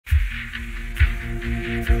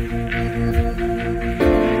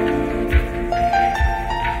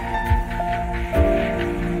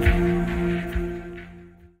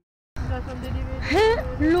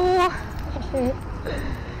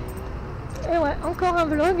ouais, encore un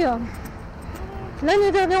vlog.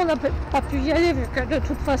 L'année dernière, on n'a pas pu y aller vu que de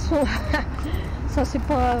toute façon, ça c'est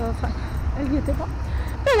pas... Enfin, elle n'y était pas.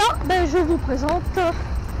 Et là, ben, je vous présente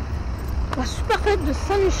la super fête de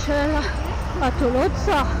Saint-Michel à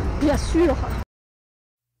Toulouse, bien sûr.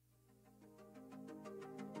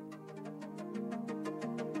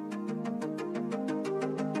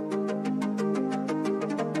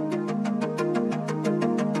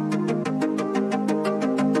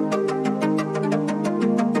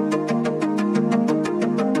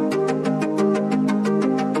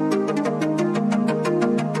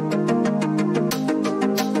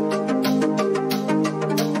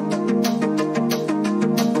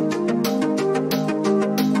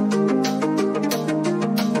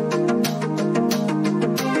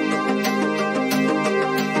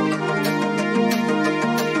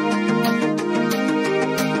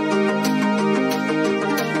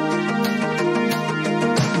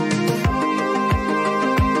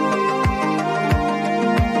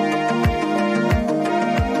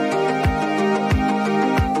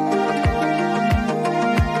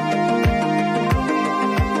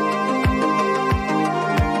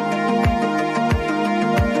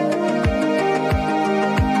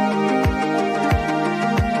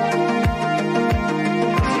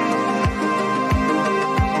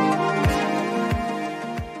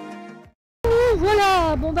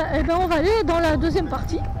 Voilà, bon bah eh ben on va aller dans la deuxième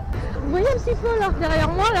partie. Vous voyez un petit peu là, derrière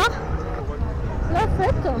moi là, la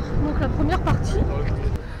fête, donc la première partie.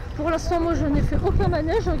 Pour l'instant moi je n'ai fait aucun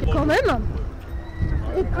manège quand même.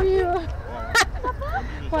 Et puis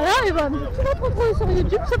voilà, et ben tu vas te retrouver sur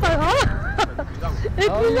YouTube, c'est pas grave. Et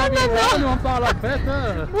puis là maintenant... On part à la fête,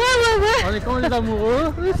 hein. Ouais. On est comme des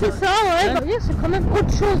amoureux. Oui, c'est ça, ouais. Vous voyez, c'est quand même autre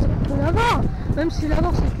chose que l'Avare, même si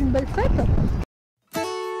l'Avare c'est une belle fête.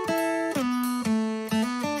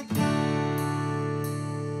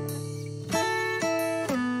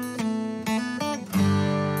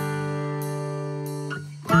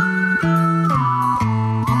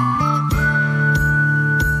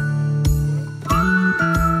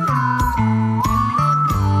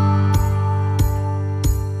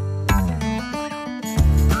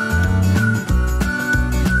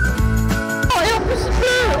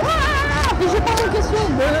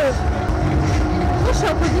 Moi je suis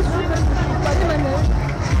un peu déçue parce que je ne pas des manèges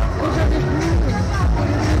que j'avais vu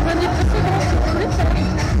l'année précédente, c'était les fêtes.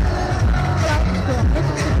 Voilà, parce qu'en fait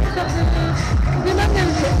c'est pour faire des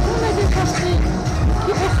manèges qu'on a déjà fait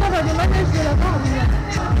qui ressemblent à des manèges de la Barbe.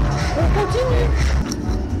 On continue.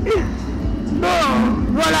 Bon,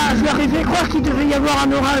 voilà, je leur ai fait croire qu'il devait y avoir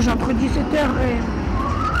un orage entre 17h et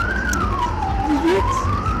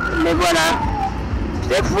 18. Mais voilà,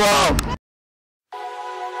 c'est faux.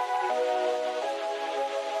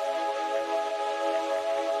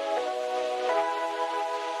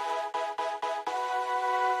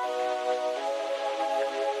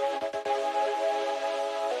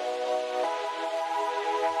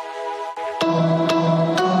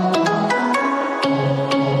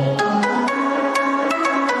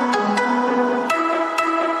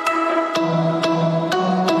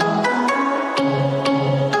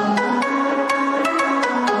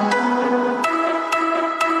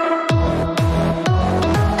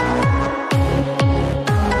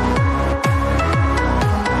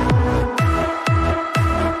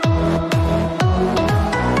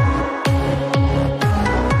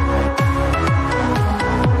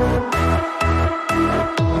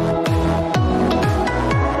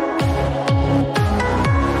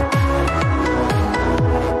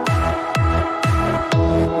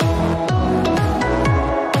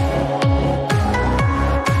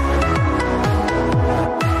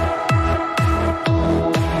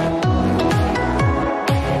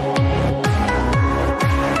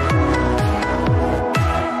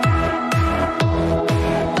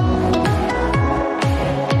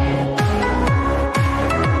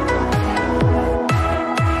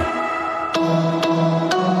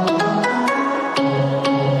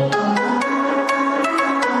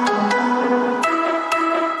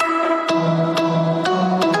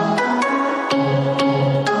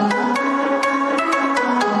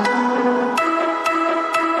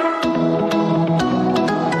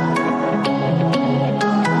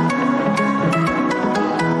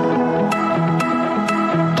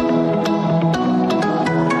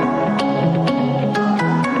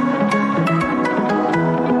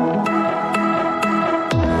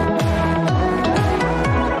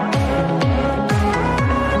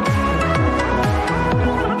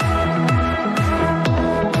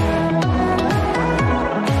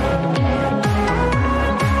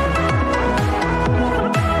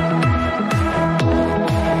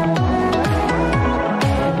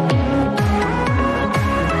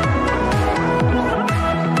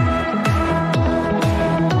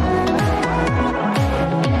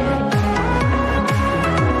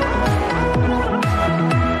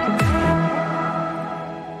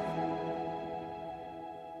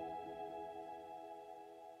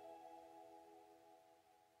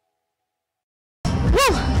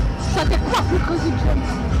 Crazy Jump.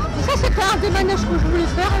 Ça c'était un des manèges que je voulais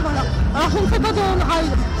faire et voilà. Alors je ne fais pas de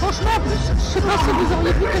on-ride. Franchement en plus, je sais pas si vous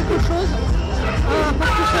auriez vu quelque chose.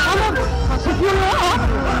 Parce que c'est vraiment... Enfin, c'est violent, hein.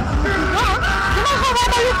 C'est violent, hein. Demain je vais avoir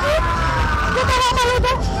mal au cou. Peut-être avoir mal aux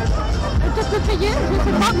dents. Peut-être le payer, je ne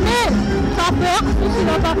sais pas, mais ça a peur. Ici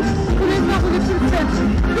là-bas, que les gens voulaient plus le faire.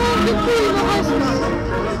 Donc du coup il me reste...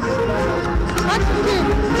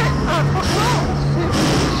 franchement,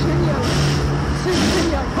 c'est génial. C'est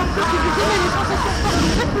génial. Par contre, si vous aimez les sensations fortes,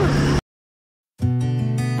 faites-le.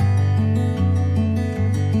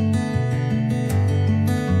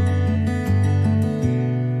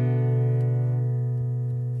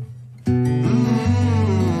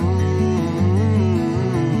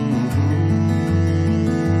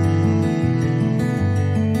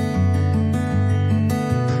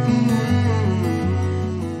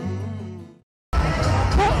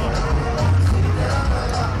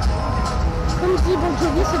 Bon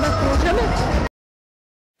Jovi, c'est maintenant jamais.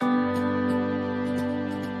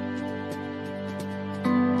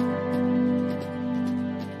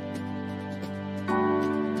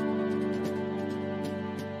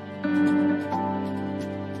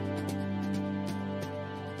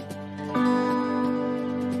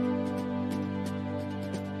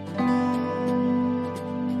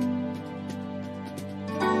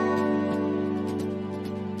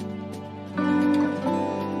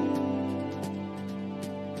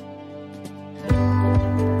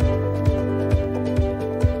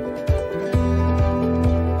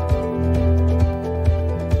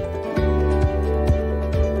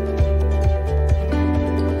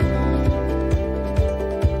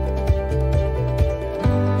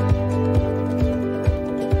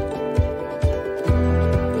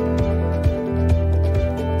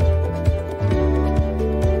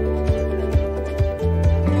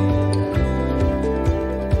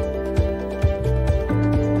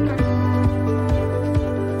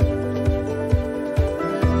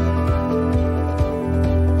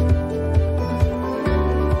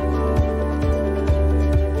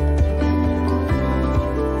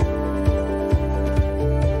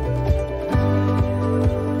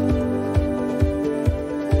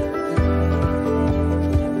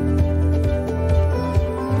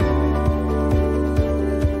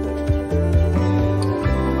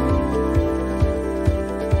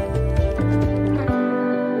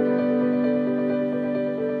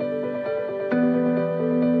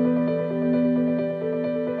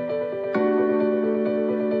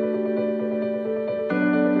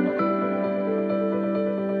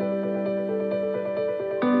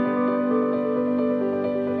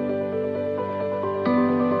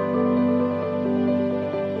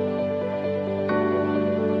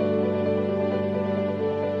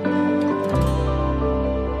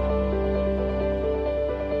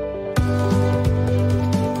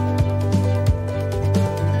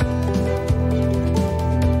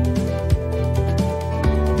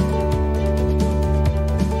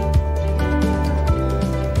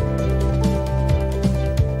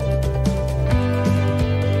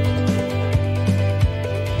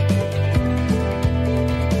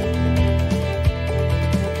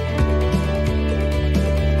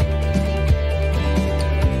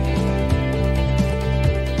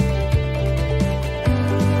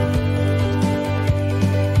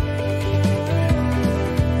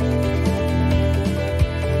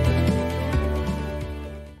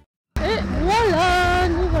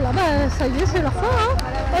 Ça y est, c'est la fin. Hein.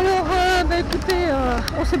 Alors, écoutez,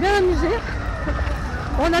 on s'est bien amusé.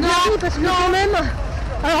 On a bien ri parce que quand même,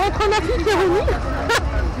 alors entre ma fille qui est remis,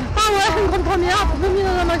 ah ouais, une grande première, remis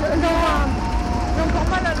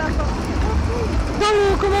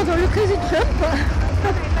dans le Crazy Jump.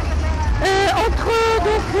 Entre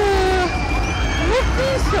donc mon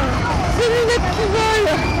fils, ses lunettes qui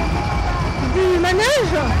volent du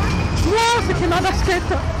manège, moi c'était ma basket.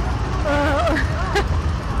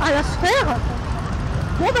 À la sphère.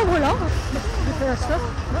 Bon ben voilà, j'ai fait la sphère.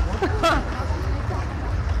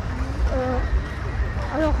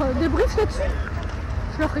 Alors débrief là-dessus,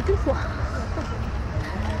 je le ferai qu'une fois.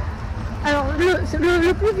 Alors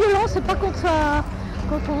le plus violent, c'est pas quand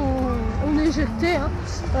on est éjecté, hein.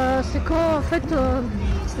 C'est quand en fait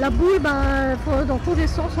la boule faut dans tous les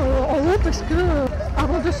sens en haut parce que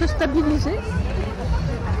avant de se stabiliser,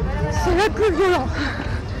 c'est là le plus violent.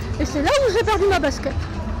 Et c'est là où j'ai perdu ma basket.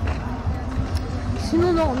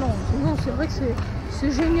 Sinon non, c'est vrai que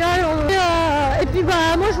c'est génial. Et puis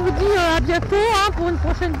moi je vous dis à bientôt hein, pour une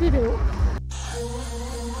prochaine vidéo.